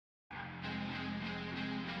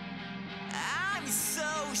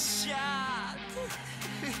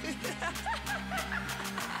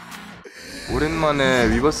오랜만에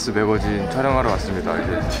위버스 매거진 촬영하러 왔습니다.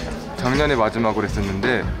 이제 작년에 마지막으로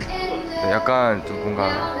했었는데 약간 좀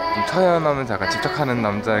뭔가 좀 처연하면서 약간 집착하는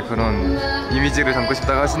남자의 그런 이미지를 담고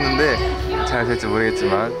싶다고 하시는데 잘 될지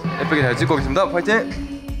모르겠지만 예쁘게 잘 찍고 오겠습니다.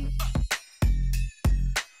 파이팅!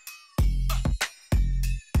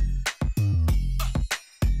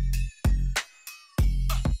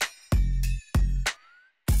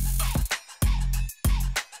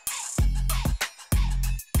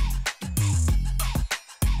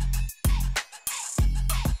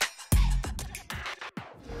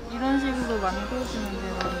 이런 식으로 만들어주면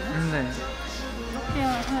되거든요. 네. 이렇게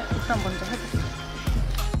일단 먼저 해볼게요.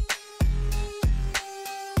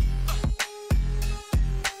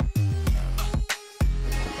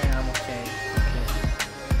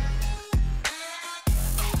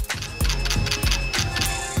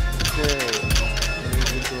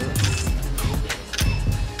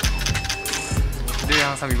 늘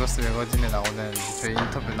항상 위버스 매거진에 나오는 저희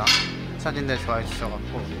인터뷰나 사진들 좋아해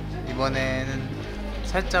주셔갖고 이번에는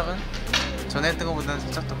살짝은 전에 했던 것보다는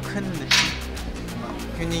살짝 더 큰 느낌?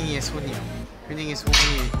 휴닝이의 손이요. 휴닝이 손이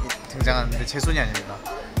등장하는데 제 손이 아닙니다.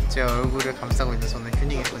 제 얼굴을 감싸고 있는 손은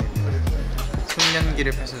휴닝의 손입니다.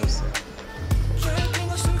 손연기를 펼쳐줬어요.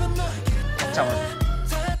 잠깐만.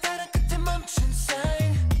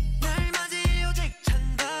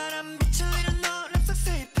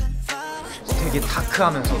 되게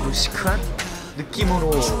다크하면서도 시크한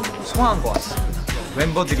느낌으로 소화한 것 같습니다.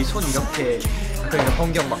 멤버들이 손 이렇게 그러니까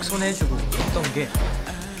번경 막 손 해주고 했던 게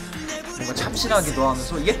뭔가 참신하기도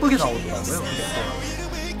하면서 예쁘게 나오더라고요.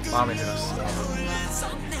 그게 또 마음에 들었어요.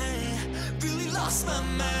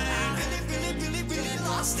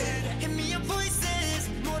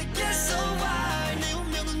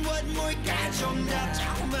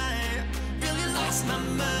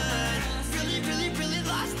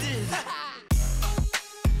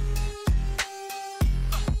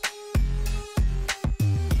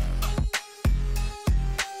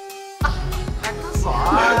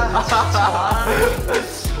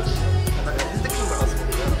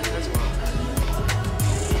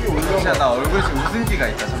 잠시만, 나 얼굴에 좀 웃음기가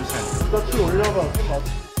있다. 잠시만. 나 키 올려봐.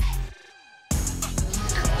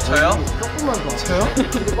 저요? 조금만 더. 저요?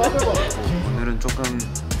 오늘은 조금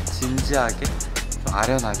진지하게, 좀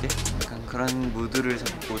아련하게 약간 그런 무드를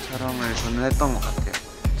잡고 촬영을 저는 했던 것 같아요.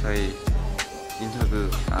 저희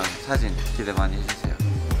인터뷰랑 사진 기대 많이 해주세요.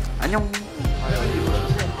 안녕!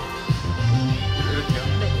 이렇게요?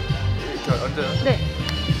 네. 이렇게 얹어요? 네.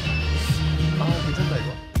 아 괜찮다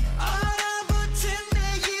이거.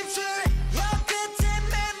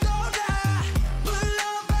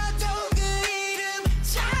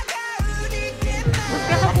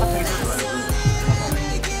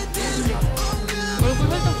 얼굴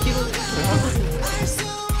살짝 뒤로.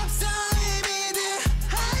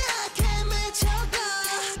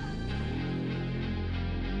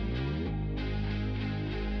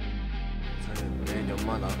 저는 매년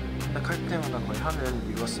연마다 딱 할 때마다 거의 하는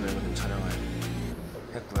위버스 매거진 촬영을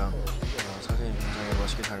했고요. 사진이 굉장히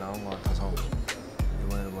멋있게 잘 나온 것 같아서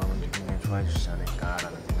이번에도 많은 굉장히 좋아해 주시지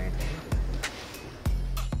않을까라는 생각이 듭니다.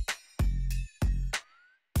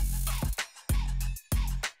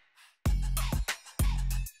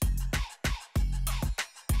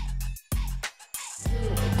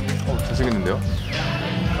 잘생겼는데요?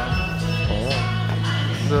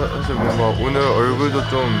 사실 뭔가 오늘 얼굴도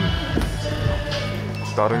좀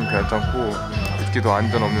나름 괜찮고 붓기도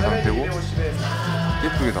완전 없는 상태고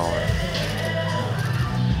예쁘게 나와요.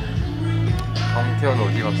 강태현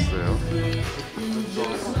어디 갔어요?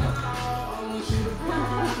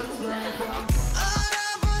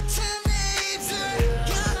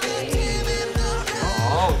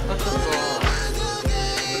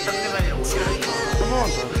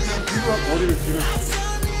 머리를 뒤로.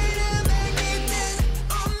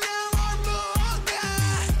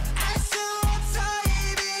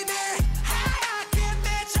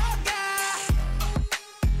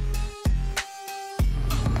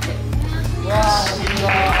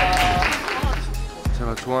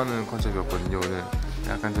 제가 좋아하는 컨셉이었거든요. 오늘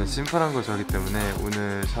약간 좀 심플한 거 좋아하기 때문에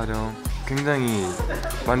오늘 촬영 굉장히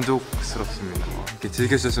만족스럽습니다. 이렇게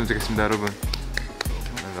즐겨주셨으면 좋겠습니다, 여러분.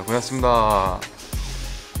 고맙습니다.